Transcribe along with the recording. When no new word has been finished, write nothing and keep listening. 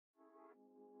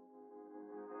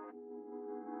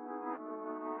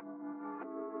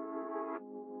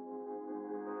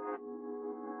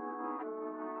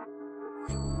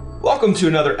Welcome to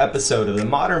another episode of the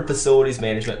Modern Facilities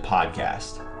Management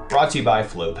Podcast, brought to you by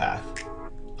FlowPath.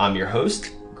 I'm your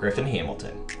host, Griffin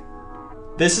Hamilton.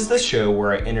 This is the show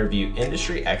where I interview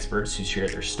industry experts who share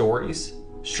their stories,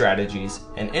 strategies,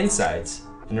 and insights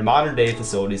into modern-day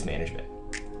facilities management.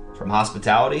 From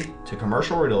hospitality to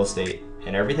commercial real estate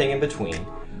and everything in between,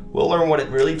 we'll learn what it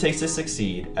really takes to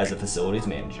succeed as a facilities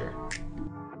manager.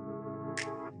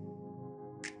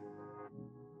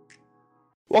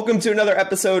 Welcome to another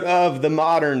episode of the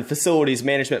Modern Facilities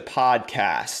Management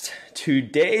Podcast.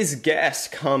 Today's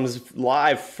guest comes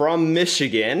live from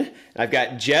Michigan. I've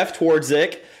got Jeff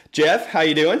Twardzik. Jeff, how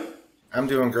you doing? I'm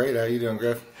doing great. How are you doing,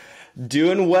 Griff?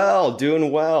 Doing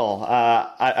well.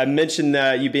 I mentioned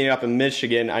you being up in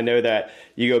Michigan. I know that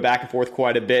you go back and forth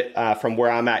quite a bit from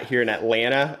where I'm at here in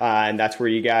Atlanta, and that's where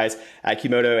you guys at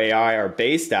QModo AI are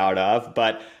based out of.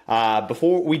 But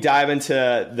before we dive into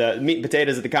the meat and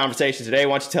potatoes of the conversation today,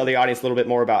 why don't you tell the audience a little bit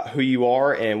more about who you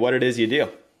are and what it is you do?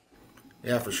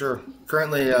 Yeah, for sure.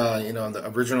 Currently, I'm the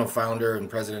original founder and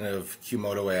president of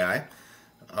QModo AI.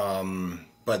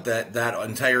 But that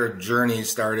entire journey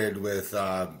started with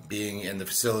being in the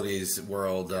facilities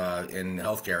world in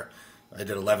healthcare. I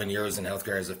did 11 years in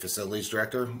healthcare as a facilities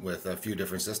director with a few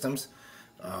different systems.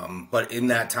 But in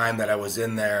that time that I was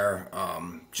in there,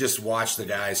 just watched the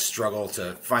guys struggle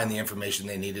to find the information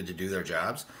they needed to do their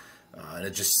jobs. And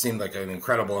it just seemed like an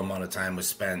incredible amount of time was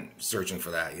spent searching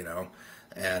for that,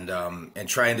 and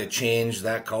trying to change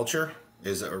that culture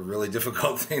is a really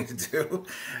difficult thing to do.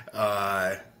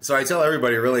 So I tell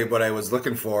everybody really what I was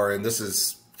looking for, and this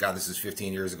is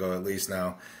 15 years ago at least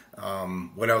now.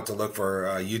 Went out to look for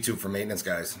YouTube for maintenance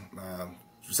guys.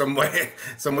 Some way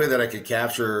that I could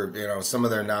capture, some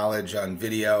of their knowledge on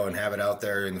video and have it out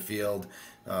there in the field.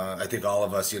 I think all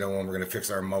of us, when we're going to fix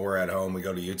our mower at home, we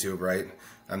go to YouTube, right?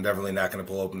 I'm definitely not going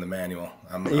to pull open the manual.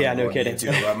 I'm no kidding.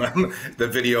 The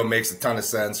video makes a ton of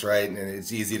sense, right? And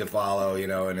it's easy to follow,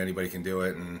 and anybody can do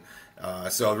it. And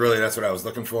so really that's what I was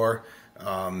looking for.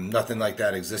 Nothing like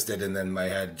that existed. And then my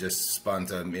head just spun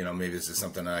to, maybe this is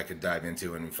something that I could dive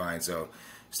into and find. So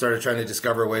started trying to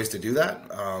discover ways to do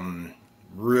that.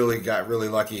 Really got really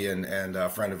lucky, and a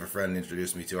friend of a friend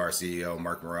introduced me to our CEO,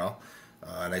 Mark Morrell.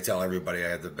 And I tell everybody I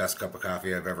had the best cup of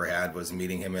coffee I've ever had was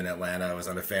meeting him in Atlanta. I was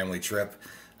on a family trip,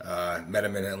 met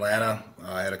him in Atlanta.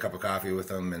 I had a cup of coffee with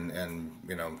him and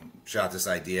shot this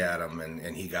idea at him,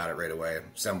 and he got it right away.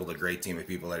 Assembled a great team of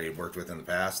people that he had worked with in the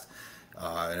past.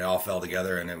 And it all fell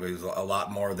together, and it was a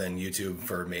lot more than YouTube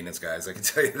for maintenance guys. I can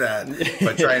tell you that.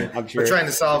 But trying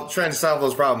to solve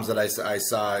those problems that I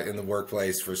saw in the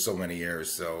workplace for so many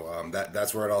years. So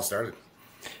that's where it all started.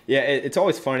 Yeah, it's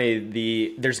always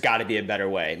funny, there's got to be a better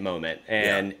way moment.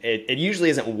 And it usually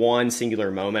isn't one singular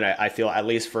moment. I feel, at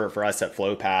least for us at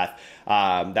FlowPath,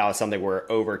 that was something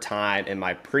where over time in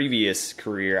my previous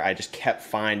career, I just kept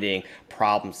finding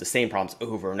problems, the same problems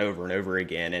over and over and over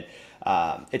again. And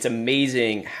it's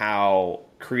amazing how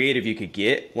creative you could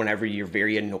get whenever you're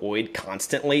very annoyed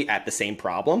constantly at the same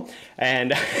problem.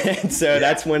 And so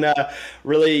that's when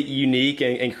really unique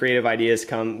and creative ideas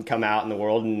come out in the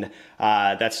world. And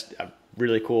that's a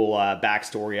really cool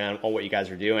backstory on what you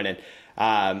guys are doing. And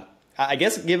I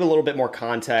guess give a little bit more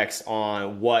context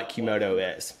on what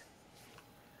QModo is.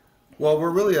 Well, we're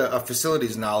really a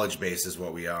facilities knowledge base is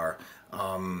what we are.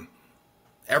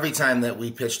 Every time that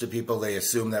we pitch to people, they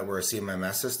assume that we're a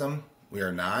CMMS system. We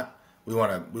are not. We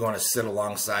want to sit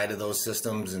alongside of those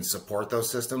systems and support those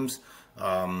systems.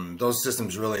 Those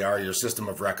systems really are your system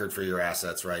of record for your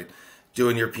assets, right?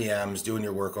 Doing your PMs, doing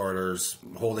your work orders,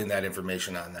 holding that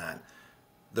information on that.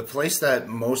 The place that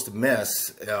most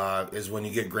miss is when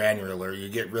you get granular. You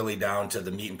get really down to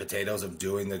the meat and potatoes of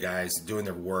doing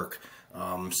their work.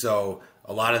 So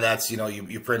a lot of that's,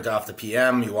 you print off the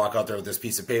PM, you walk out there with this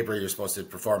piece of paper, you're supposed to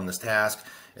perform this task,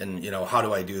 and, how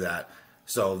do I do that?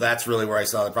 So that's really where I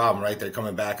saw the problem, right? They're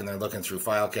coming back and they're looking through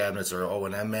file cabinets or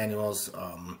O&M manuals,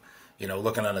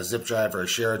 looking on a zip drive or a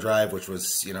share drive, which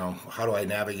was, how do I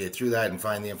navigate through that and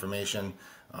find the information?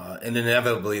 And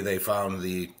inevitably they found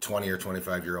the 20 or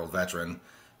 25-year-old veteran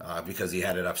because he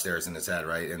had it upstairs in his head,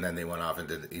 right? And then they went off and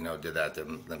did that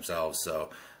themselves. So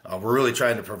we're really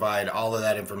trying to provide all of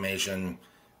that information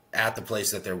at the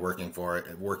place that they're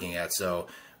working at. So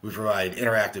we provide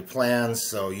interactive plans,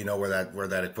 so you know where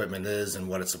that equipment is and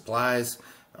what it supplies.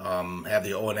 Have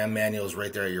the O&M manuals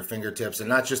right there at your fingertips, and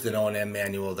not just an O&M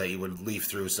manual that you would leaf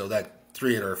through. So that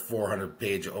 300 or 400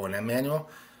 page O&M manual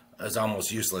is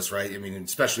almost useless, right? I mean,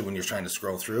 especially when you're trying to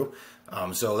scroll through.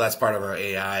 So that's part of our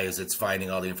AI, is it's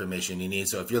finding all the information you need.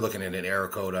 So if you're looking at an error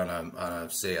code on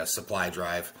say a supply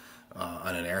drive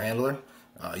on an air handler,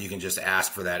 You can just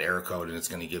ask for that error code and it's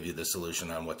going to give you the solution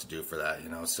on what to do for that,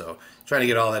 So trying to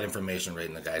get all that information right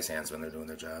in the guys' hands when they're doing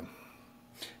their job.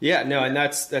 Yeah, no, and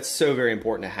that's so very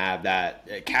important to have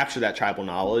that, capture that tribal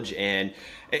knowledge. And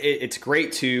it's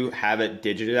great to have it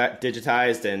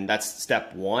digitized, and that's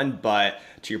step one. But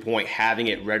to your point, having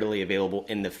it readily available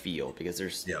in the field, because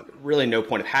there's really no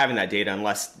point of having that data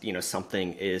unless,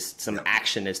 some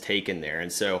action is taken there.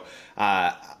 And so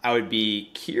I would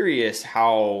be curious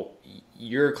how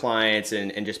your clients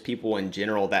and just people in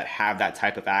general that have that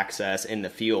type of access in the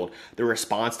field, the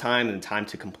response time and the time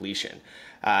to completion.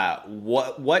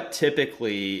 What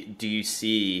typically do you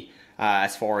see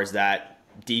as far as that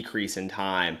decrease in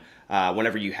time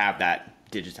whenever you have that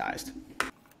digitized?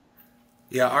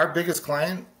 Yeah, our biggest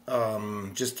client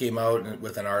just came out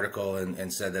with an article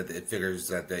and said that it figures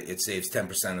that it saves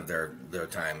 10% of their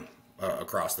time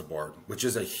across the board, which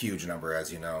is a huge number,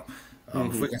 as you know.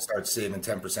 If we can start saving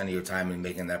 10% of your time and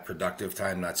making that productive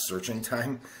time, not searching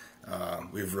time,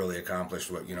 we've really accomplished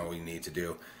what we need to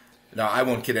do. Now, I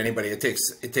won't kid anybody. It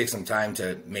takes some time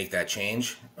to make that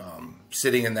change.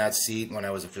 Sitting in that seat when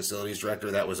I was a facilities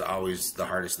director, that was always the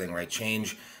hardest thing, right?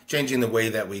 Changing the way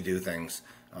that we do things,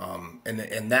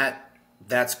 and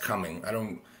that's coming.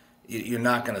 You're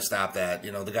not going to stop that.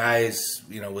 The guys,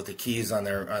 with the keys on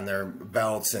their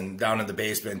belts and down in the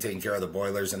basement taking care of the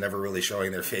boilers and never really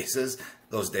showing their faces.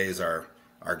 Those days are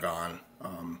gone.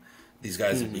 These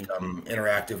guys have become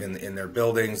interactive in their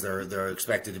buildings. They're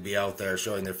expected to be out there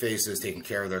showing their faces, taking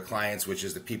care of their clients, which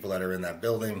is the people that are in that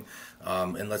building.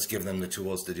 And let's give them the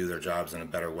tools to do their jobs in a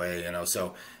better way.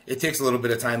 So it takes a little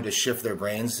bit of time to shift their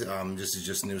brains. This is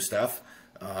just new stuff.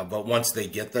 But once they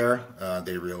get there,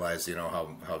 they realize,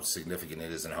 how significant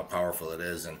it is and how powerful it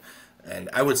is. And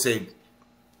I would say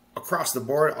across the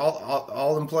board,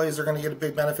 all employees are going to get a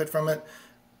big benefit from it.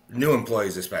 New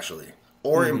employees especially,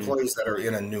 or employees that are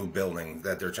in a new building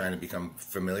that they're trying to become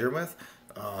familiar with.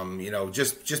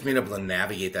 Just being able to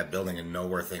navigate that building and know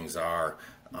where things are.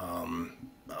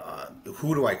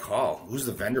 Who do I call? Who's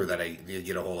the vendor that I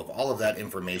get a hold of? All of that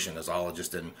information is all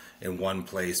just in one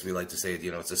place. We like to say,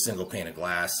 it's a single pane of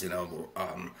glass.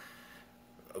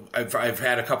 I've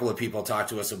had a couple of people talk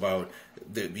to us about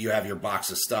you have your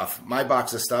box of stuff. My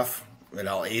box of stuff, and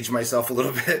I'll age myself a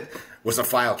little bit, was a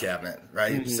file cabinet,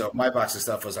 right? So my box of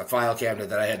stuff was a file cabinet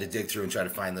that I had to dig through and try to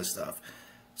find this stuff.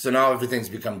 So now everything's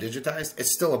become digitized.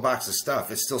 It's still a box of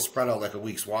stuff. It's still spread out like a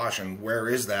week's wash. And where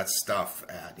is that stuff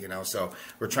at? So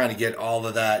we're trying to get all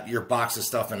of that, your box of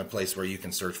stuff, in a place where you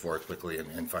can search for it quickly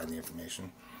and find the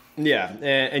information. Yeah.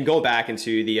 And go back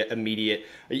into the immediate,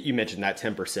 you mentioned that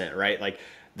 10%, right? Like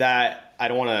that, I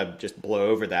don't want to just blow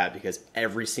over that, because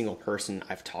every single person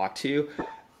I've talked to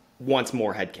wants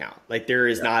more headcount. Like there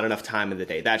is not enough time in the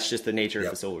day. That's just the nature of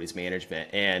facilities management.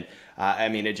 And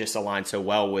it just aligns so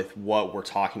well with what we're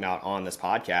talking about on this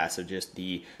podcast, of just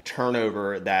the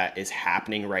turnover that is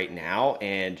happening right now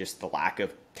and just the lack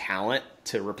of talent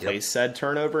to replace said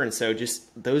turnover. And so just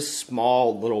those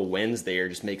small little wins there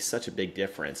just make such a big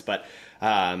difference. But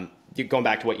going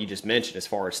back to what you just mentioned, as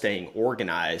far as staying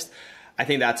organized, I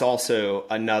think that's also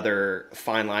another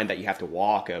fine line that you have to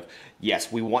walk of,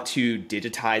 yes, we want to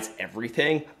digitize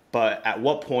everything, but at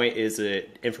what point is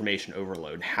it information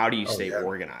overload? How do you stay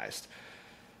organized?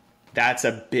 That's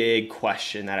a big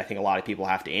question that I think a lot of people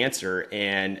have to answer.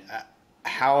 And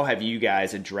how have you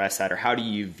guys addressed that, or how do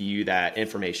you view that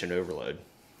information overload?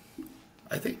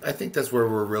 I think that's where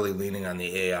we're really leaning on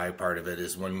the AI part of it,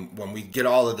 is when we get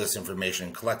all of this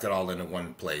information, collect it all into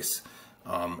one place.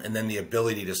 And then the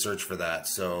ability to search for that.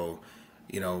 So,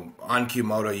 on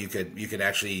QModo, you could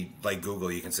actually, like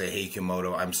Google, you can say, hey,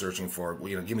 QModo, I'm searching for,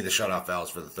 give me the shutoff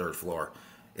valves for the third floor.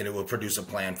 And it will produce a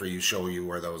plan for you, show you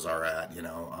where those are at,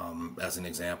 as an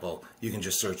example. You can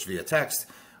just search via text,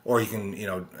 or you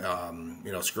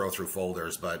can, scroll through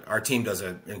folders. But our team does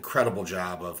an incredible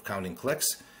job of counting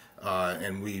clicks,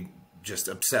 and we just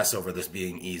obsess over this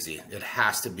being easy. It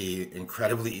has to be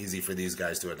incredibly easy for these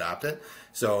guys to adopt it.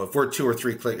 So if we're 2 or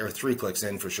 3 clicks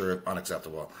in, for sure,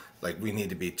 unacceptable. Like we need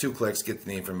to be 2 clicks, get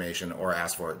the information, or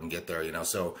ask for it and get there,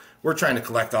 So we're trying to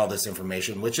collect all this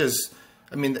information, which is,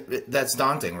 that's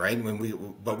daunting, right?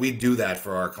 But we do that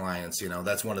for our clients.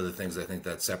 That's one of the things I think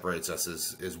that separates us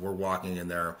is we're walking in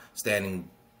there, standing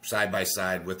side by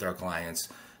side with our clients,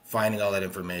 finding all that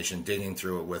information, digging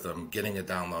through it with them, getting it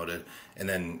downloaded, and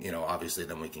then, obviously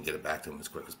then we can get it back to them as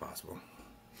quick as possible.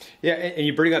 Yeah, and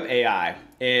you bring up AI,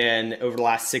 and over the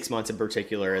last 6 months in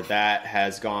particular, that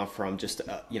has gone from just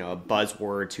a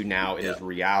buzzword to now it is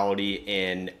reality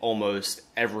in almost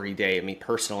every day.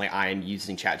 Personally, I am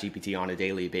using ChatGPT on a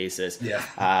daily basis. Yeah.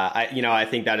 I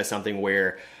think that is something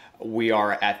where we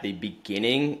are at the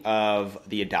beginning of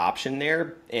the adoption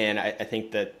there. And I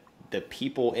think that the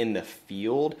people in the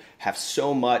field have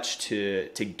so much to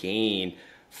gain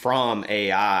from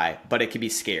AI, but it can be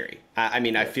scary. I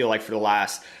mean, I feel like for the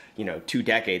last 2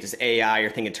 decades, it's AI,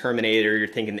 you're thinking Terminator, you're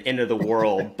thinking the end of the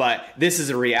world, but this is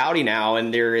a reality now,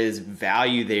 and there is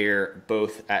value there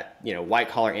both at, white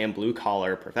collar and blue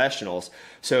collar professionals.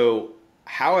 So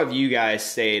how have you guys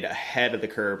stayed ahead of the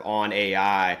curve on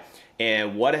AI,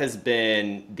 and what has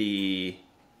been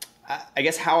I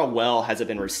guess how well has it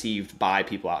been received by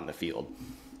people out in the field?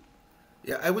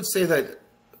 Yeah, I would say that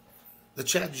the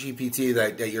chat GPT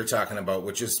that you're talking about,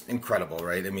 which is incredible,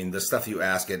 right? I mean, the stuff you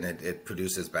ask it and it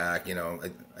produces back, I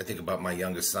think about my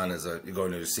youngest son is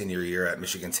going to his senior year at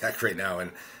Michigan Tech right now.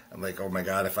 And I'm like, oh my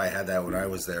God, if I had that when I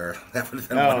was there, that would have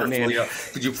been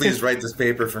wonderful. Could you please write this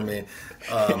paper for me?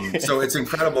 So it's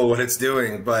incredible what it's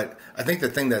doing. But I think the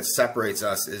thing that separates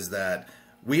us is that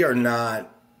we are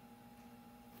not,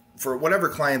 for whatever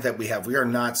client that we have, we are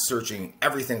not searching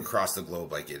everything across the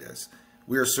globe like it is.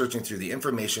 We are searching through the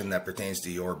information that pertains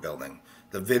to your building,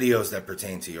 the videos that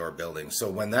pertain to your building. So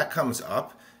when that comes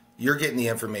up, you're getting the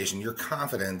information. You're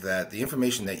confident that the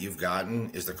information that you've gotten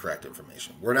is the correct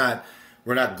information. We're not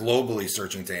globally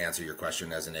searching to answer your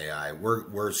question as an AI.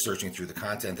 We're searching through the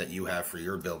content that you have for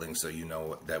your building, so you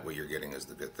know that what you're getting is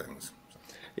the good things.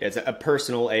 Yeah, it's a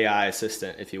personal AI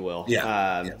assistant, if you will.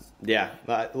 Yeah. Yeah,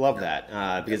 I love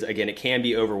that because again, it can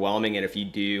be overwhelming, and if you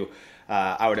do.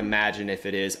 I would imagine if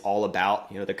it is all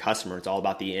about the customer, it's all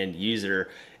about the end user,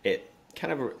 it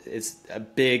kind of is a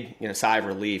big sigh of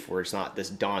relief where it's not this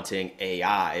daunting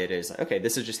AI. It is okay,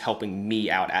 this is just helping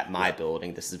me out at my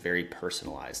building. This is very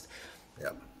personalized.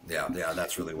 Yeah.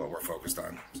 That's really what we're focused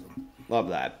on. So. Love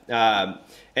that.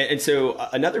 And so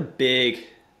another big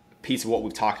piece of what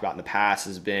we've talked about in the past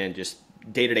has been just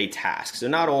day-to-day tasks. So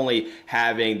not only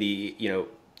having the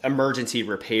emergency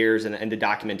repairs and the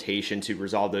documentation to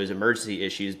resolve those emergency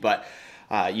issues. But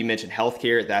you mentioned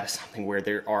healthcare. That is something where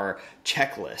there are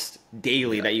checklists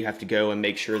daily that you have to go and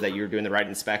make sure that you're doing the right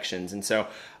inspections. And so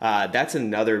that's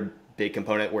another big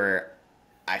component where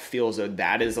I feel as though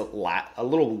that is a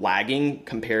little lagging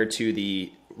compared to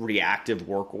the reactive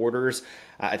work orders.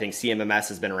 I think CMMS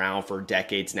has been around for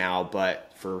decades now,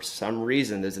 but for some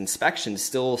reason, those inspections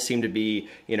still seem to be,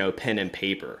 pen and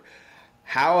paper.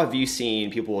 How have you seen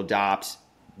people adopt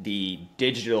the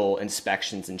digital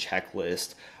inspections and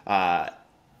checklist, I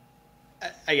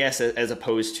guess, as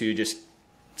opposed to just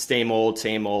same old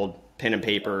pen and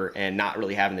paper and not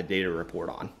really having the data to report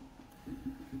on?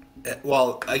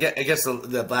 Well, I guess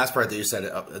the last part that you said,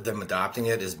 them adopting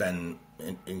it, has been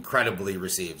incredibly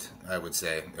received, I would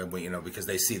say, because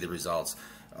they see the results.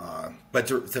 But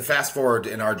to fast forward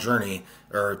in our journey,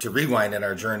 or to rewind in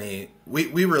our journey,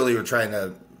 we really were trying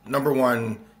to, number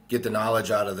one, get the knowledge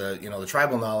out of the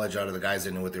tribal knowledge out of the guys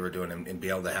that knew what they were doing, and be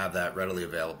able to have that readily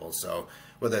available. So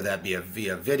whether that be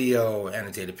via video,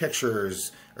 annotated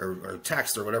pictures, or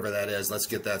text, or whatever that is, let's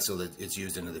get that so that it's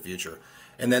used into the future.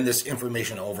 And then this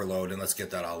information overload, and let's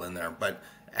get that all in there. But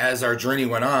as our journey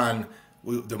went on,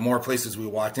 the more places we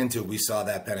walked into, we saw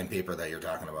that pen and paper that you're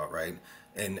talking about, right?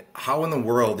 And how in the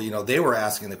world, they were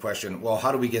asking the question, well,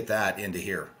 how do we get that into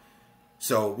here?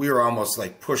 So we were almost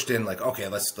like pushed in, like, okay,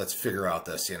 let's figure out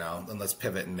this, and let's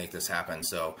pivot and make this happen.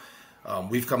 So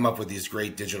we've come up with these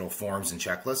great digital forms and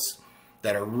checklists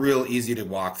that are real easy to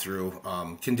walk through,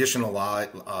 conditional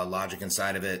logic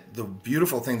inside of it. The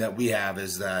beautiful thing that we have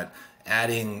is that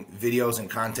adding videos and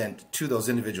content to those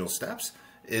individual steps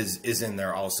is in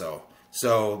there also.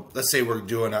 So let's say we're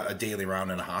doing a daily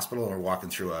round in a hospital and we're walking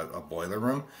through a boiler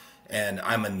room, and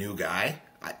I'm a new guy.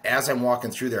 As I'm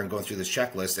walking through there and going through this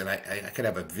checklist, and I could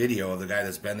have a video of the guy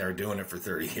that's been there doing it for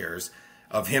 30 years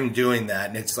of him doing that,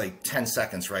 and it's like 10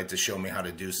 seconds, right, to show me how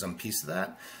to do some piece of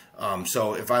that.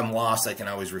 So if I'm lost, I can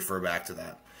always refer back to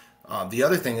that. The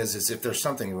other thing is if there's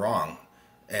something wrong,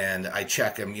 and I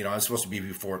check him, I'm supposed to be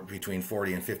between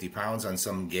 40 and 50 pounds on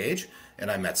some gauge,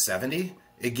 and I'm at 70.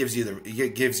 It gives you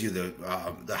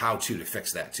the how-to to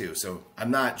fix that too. So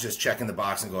I'm not just checking the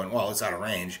box and going, well, it's out of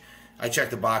range. I check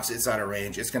the box, it's out of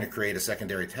range. It's going to create a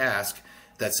secondary task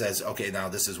that says, okay, now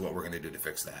this is what we're going to do to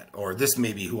fix that. Or this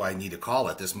may be who I need to call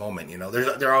at this moment.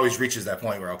 There always reaches that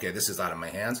point where, okay, this is out of my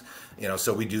hands.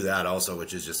 So we do that also,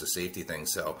 which is just a safety thing.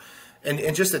 So,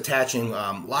 and just attaching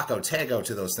lockout, tagout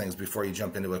to those things before you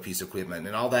jump into a piece of equipment,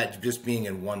 and all that just being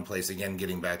in one place, again,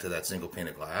 getting back to that single pane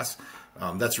of glass.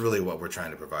 That's really what we're trying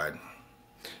to provide.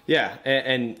 Yeah,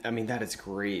 and I mean, that is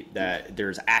great that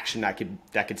there's action that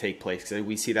could take place, because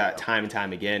we see that time and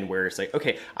time again where it's like,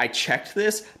 okay, I checked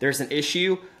this, there's an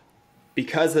issue,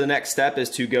 because the next step is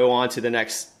to go on to the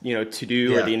next, to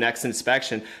do or Yeah. the next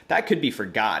inspection, that could be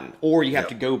forgotten, or you have Yep.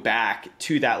 to go back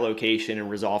to that location and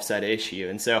resolve said issue.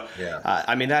 And so, Yeah.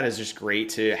 I mean, that is just great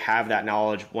to have that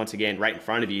knowledge once again right in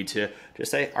front of you to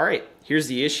just say, all right, here's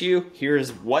the issue.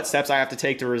 Here's what steps I have to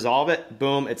take to resolve it.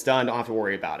 Boom, it's done. Don't have to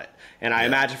worry about it. And I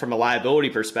imagine from a liability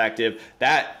perspective,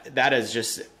 that is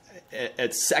just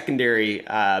a secondary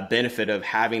benefit of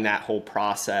having that whole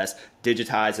process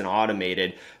digitized and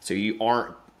automated, so you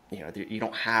aren't, you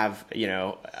don't have,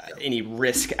 any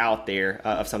risk out there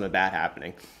of something bad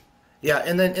happening. Yeah,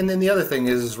 and then the other thing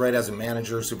is right, as a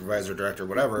manager, supervisor, director,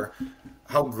 whatever,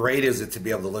 how great is it to be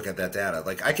able to look at that data?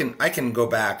 Like I can go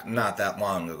back not that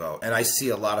long ago, and I see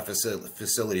a lot of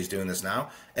facilities doing this now,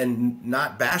 and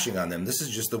not bashing on them. This is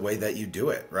just the way that you do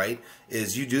it, right?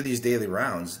 Is you do these daily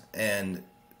rounds, and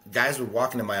guys would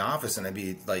walk into my office and I'd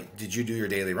be like, "Did you do your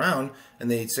daily round?" And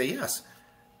they'd say yes,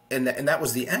 and that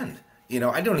was the end.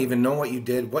 I don't even know what you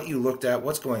did, what you looked at,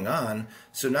 what's going on.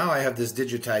 So now I have this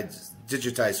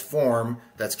digitized form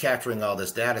that's capturing all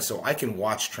this data, so I can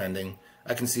watch trending.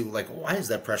 I can see, like, why is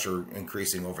that pressure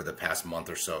increasing over the past month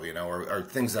or so, or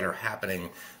things that are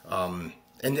happening, and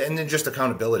then just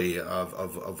accountability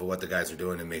of what the guys are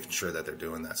doing and making sure that they're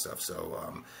doing that stuff.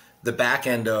 So the back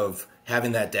end of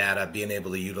having that data, being able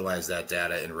to utilize that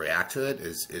data and react to it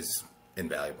is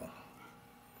invaluable.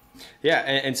 Yeah,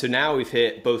 and so now we've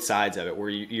hit both sides of it, where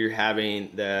you're having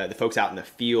the folks out in the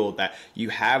field, that you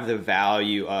have the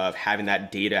value of having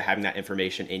that data, having that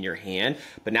information in your hand,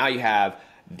 but now you have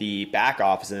the back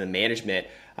office and the management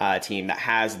team that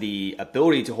has the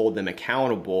ability to hold them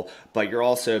accountable, but you're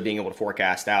also being able to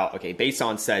forecast out, okay, based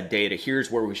on said data,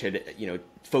 here's where we should,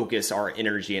 focus our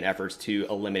energy and efforts to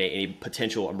eliminate any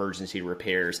potential emergency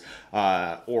repairs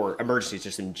or emergencies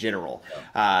just in general.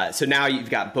 So now you've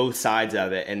got both sides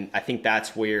of it. And I think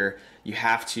that's where you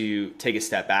have to take a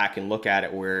step back and look at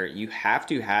it, where you have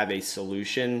to have a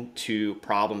solution to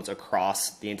problems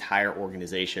across the entire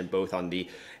organization, both on the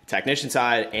technician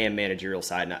side and managerial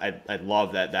side. And I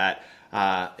love that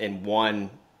in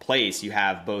one place you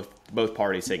have both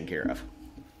parties taken care of.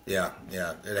 Yeah,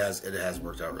 it has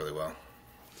worked out really well.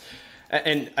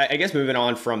 And I guess moving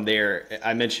on from there,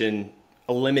 I mentioned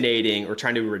eliminating or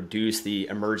trying to reduce the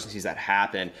emergencies that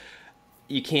happen.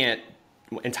 You can't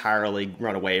entirely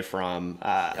run away from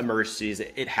emergencies.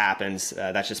 It happens.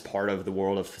 That's just part of the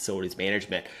world of facilities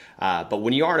management. But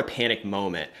when you are in a panic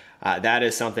moment, that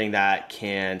is something that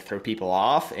can throw people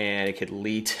off, and it could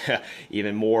lead to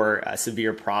even more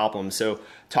severe problems. So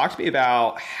talk to me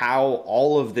about how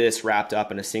all of this wrapped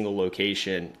up in a single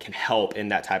location can help in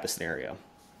that type of scenario.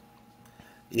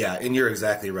 Yeah, and you're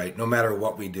exactly right. No matter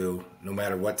what we do, no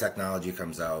matter what technology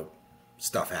comes out,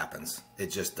 stuff happens. It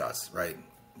just does, right?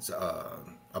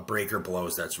 A breaker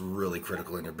blows that's really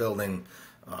critical in your building.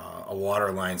 A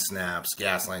water line snaps,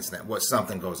 gas line snaps.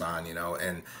 Something goes on,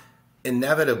 and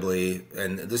inevitably,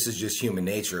 and this is just human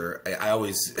nature, I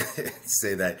always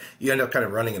say that you end up kind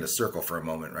of running in a circle for a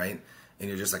moment, right? And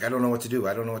you're just like, I don't know what to do.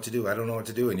 I don't know what to do. I don't know what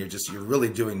to do. And you're really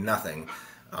doing nothing.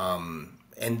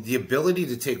 And the ability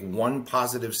to take one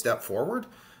positive step forward,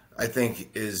 I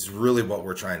think, is really what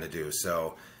we're trying to do.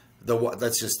 So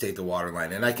let's just take the water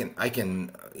line. And I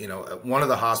can, one of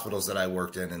the hospitals that I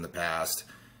worked in the past,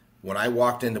 when I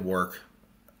walked into work,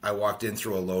 I walked in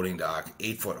through a loading dock,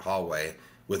 8-foot hallway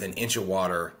with an inch of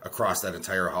water across that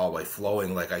entire hallway,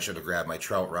 flowing like I should have grabbed my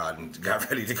trout rod and got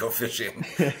ready to go fishing.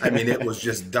 I mean, it was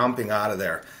just dumping out of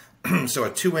there. So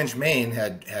a 2-inch main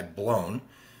had blown.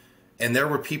 And there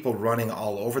were people running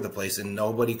all over the place, and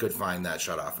nobody could find that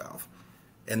shutoff valve.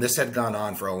 And this had gone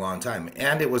on for a long time.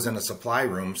 And it was in a supply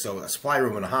room. So a supply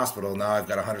room in a hospital, now I've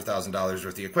got $100,000 worth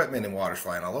of equipment, and water's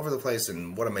flying all over the place,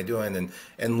 and what am I doing?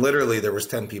 And literally there was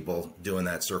 10 people doing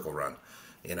that circle run,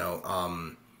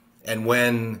 and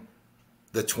when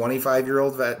the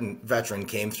 25-year-old veteran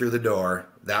came through the door,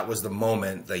 that was the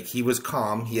moment. Like, he was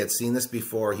calm. He had seen this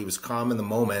before. He was calm in the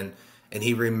moment. And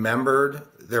he remembered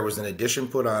there was an addition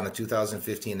put on, a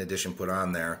 2015 addition put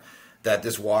on there, that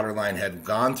this water line had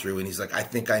gone through. And he's like, I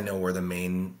think I know where the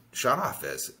main shutoff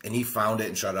is. And he found it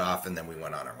and shut it off, and then we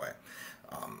went on our way.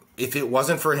 If it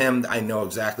wasn't for him, I know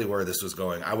exactly where this was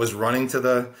going. I was running to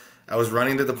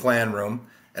the plan room,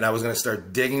 and I was going to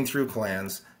start digging through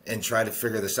plans and try to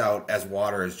figure this out as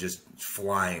water is just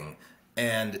flying.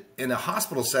 And in a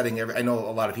hospital setting, I know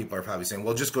a lot of people are probably saying,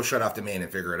 well, just go shut off the main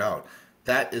and figure it out.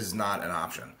 That is not an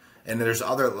option. And there's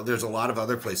a lot of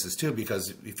other places too,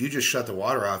 because if you just shut the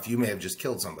water off, you may have just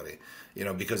killed somebody,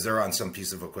 because they're on some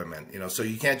piece of equipment, so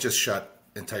you can't just shut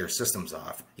entire systems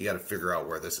off. You got to figure out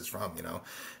where this is from,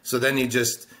 So then you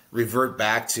just revert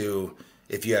back to,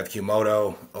 if you have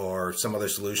QModo or some other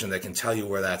solution that can tell you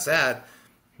where that's at,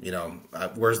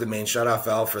 where's the main shutoff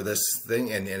valve for this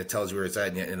thing, and it tells you where it's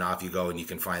at, and off you go, and you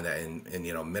can find that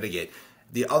and mitigate.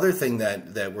 The other thing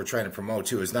that we're trying to promote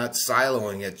too is not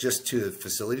siloing it just to the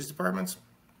facilities departments.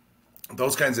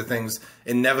 Those kinds of things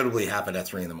inevitably happen at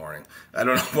 3 in the morning. I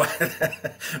don't know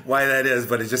why that is,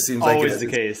 but it just seems like always the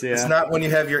case. Yeah, it's not when you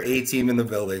have your A team in the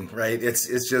building, right?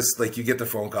 It's just like you get the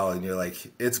phone call and you're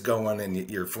like, it's going, and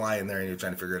you're flying there and you're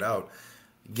trying to figure it out.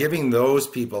 Giving those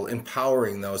people,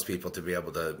 empowering those people to be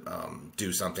able to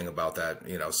do something about that,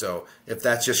 So if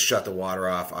that's just shut the water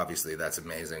off, obviously that's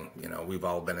amazing. We've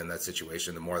all been in that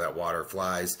situation. The more that water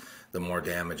flies, the more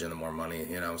damage and the more money.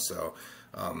 So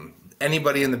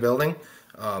anybody in the building,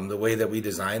 the way that we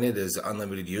design it is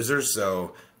unlimited users.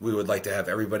 So we would like to have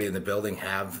everybody in the building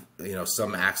have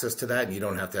some access to that, and you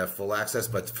don't have to have full access.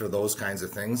 But for those kinds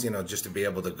of things, just to be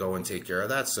able to go and take care of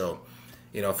that. So.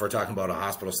 If we're talking about a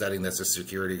hospital setting, that's a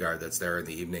security guard that's there in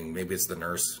the evening. Maybe it's the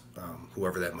nurse,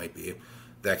 whoever that might be,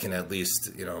 that can at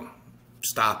least,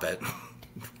 stop it.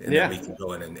 And then we can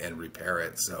go in and repair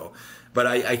it. So, but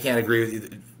I can't agree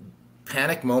with you.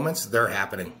 Panic moments, they're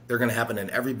happening. They're going to happen in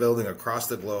every building across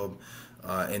the globe.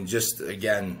 And just,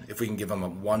 again, if we can give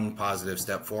them one positive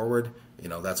step forward,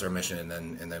 that's our mission,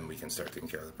 and then we can start taking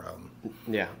care of the problem.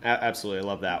 Yeah, absolutely.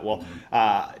 I love that. Well,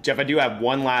 Jeff, I do have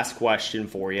one last question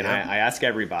for you, and I ask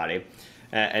everybody,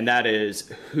 and that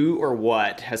is, who or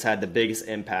what has had the biggest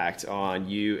impact on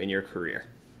you and your career?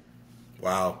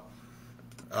 Wow.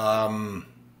 I've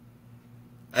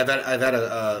had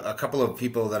a couple of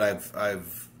people that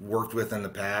I've worked with in the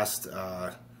past.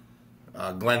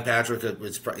 Glenn Patrick,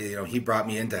 he brought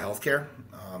me into healthcare.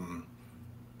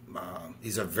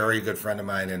 He's a very good friend of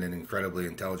mine and an incredibly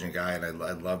intelligent guy, and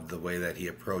I loved the way that he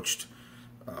approached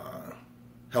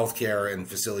healthcare and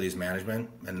facilities management,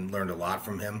 and learned a lot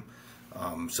from him.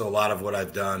 So a lot of what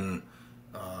I've done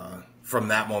from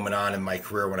that moment on in my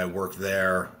career when I worked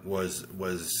there was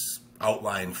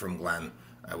outlined from Glenn,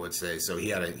 I would say. So he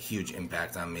had a huge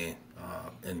impact on me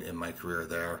in my career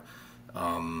there.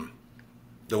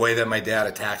 The way that my dad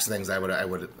attacks things,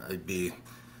 I'd be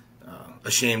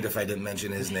ashamed if I didn't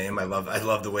mention his name. I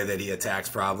love the way that he attacks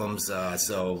problems.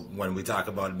 So when we talk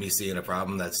about me seeing a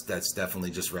problem, that's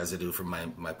definitely just residue from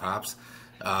my pops.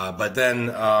 But then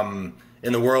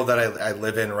in the world that I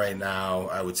live in right now,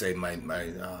 I would say my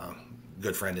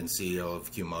good friend and CEO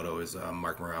of QModo is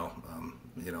Mark Morrell.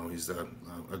 He's a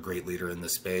great leader in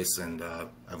this space, and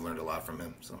I've learned a lot from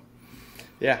him. So.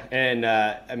 Yeah, and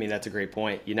that's a great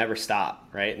point. You never stop,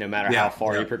 right? No matter how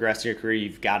far you progress in your career,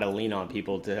 you've got to lean on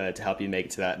people to help you make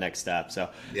it to that next step. So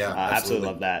absolutely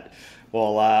love that.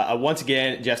 Well, once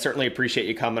again, Jeff, certainly appreciate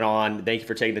you coming on. Thank you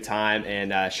for taking the time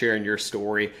and sharing your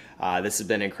story. This has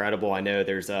been incredible. I know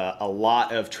there's a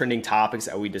lot of trending topics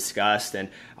that we discussed, and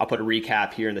I'll put a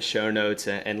recap here in the show notes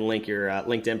and link your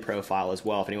LinkedIn profile as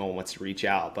well if anyone wants to reach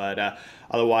out. But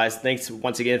otherwise, thanks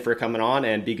once again for coming on,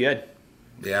 and be good.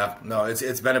 Yeah, no,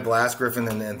 it's been a blast, Griffin,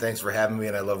 and thanks for having me,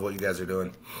 and I love what you guys are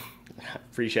doing.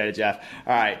 Appreciate it, Jeff.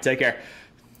 All right, take care.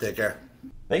 Take care.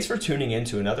 Thanks for tuning in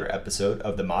to another episode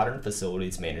of the Modern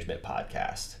Facilities Management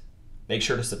Podcast. Make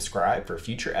sure to subscribe for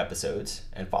future episodes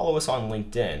and follow us on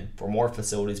LinkedIn for more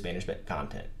facilities management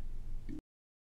content.